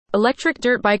Electric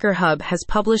Dirt Biker Hub has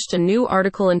published a new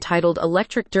article entitled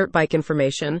Electric Dirt Bike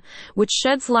Information, which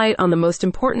sheds light on the most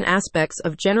important aspects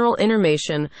of general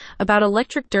information about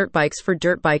electric dirt bikes for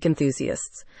dirt bike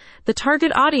enthusiasts. The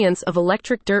target audience of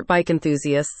electric dirt bike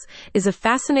enthusiasts is a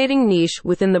fascinating niche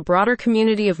within the broader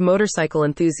community of motorcycle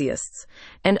enthusiasts,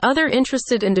 and other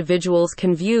interested individuals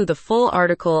can view the full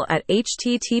article at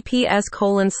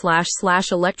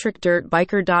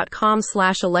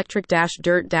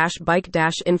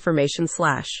https://electric-dirt-biker.com/electric-dirt-bike-information/.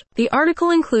 The article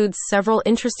includes several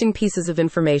interesting pieces of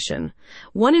information.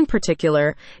 One in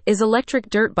particular is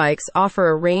electric dirt bikes offer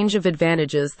a range of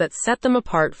advantages that set them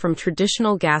apart from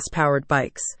traditional gas-powered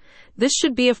bikes. This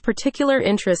should be of particular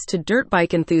interest to dirt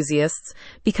bike enthusiasts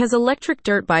because electric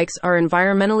dirt bikes are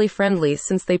environmentally friendly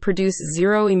since they produce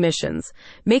zero emissions,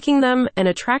 making them an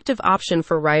attractive option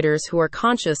for riders who are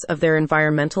conscious of their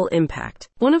environmental impact.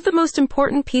 One of the most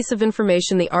important pieces of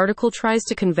information the article tries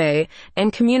to convey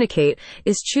and communicate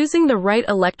is choosing the right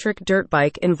electric dirt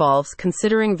bike involves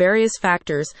considering various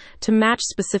factors to match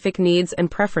specific needs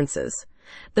and preferences.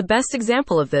 The best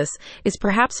example of this is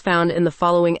perhaps found in the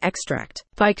following extract.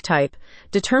 Bike type.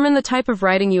 Determine the type of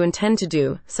riding you intend to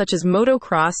do, such as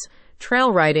motocross,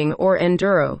 trail riding, or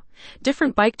enduro.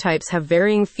 Different bike types have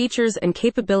varying features and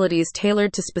capabilities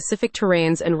tailored to specific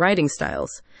terrains and riding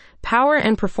styles. Power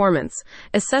and performance.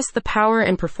 Assess the power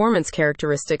and performance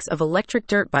characteristics of electric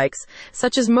dirt bikes,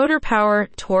 such as motor power,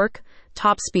 torque,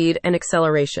 top speed, and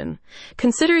acceleration.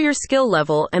 Consider your skill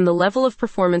level and the level of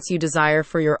performance you desire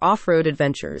for your off-road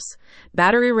adventures.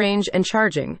 Battery range and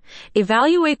charging.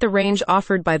 Evaluate the range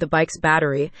offered by the bike's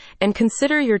battery and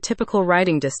consider your typical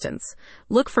riding distance.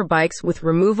 Look for bikes with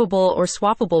removable or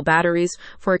swappable batteries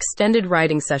for extended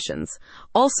riding sessions.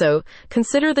 Also,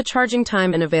 consider the charging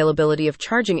time and availability of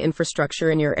charging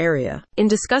infrastructure in your area. In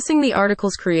discussing the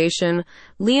article's creation,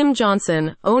 Liam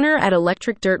Johnson, owner at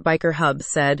Electric Dirt Biker Hub,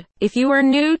 said, "If you are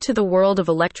new to the world of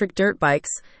electric dirt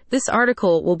bikes, this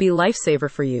article will be a lifesaver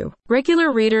for you."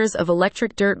 Regular readers of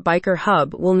Electric Dirt Biker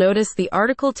Hub will notice the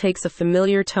article takes a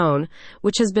familiar tone,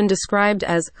 which has been described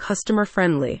as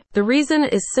customer-friendly. The reason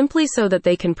is simply so that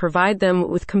they can provide them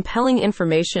with compelling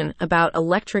information about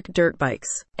electric dirt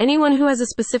bikes. Anyone who has a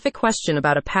specific question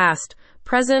about a past,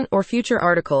 present, or future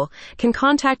article can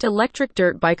contact Electric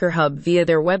Dirt Biker Hub via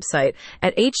their website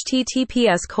at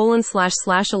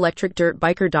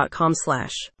https://electric-dirt-biker.com/.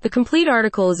 The complete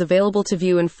article is available to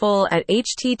view in full at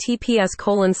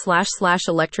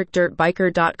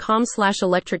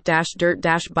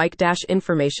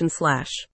https://electric-dirt-biker.com/electric-dirt-bike-information/.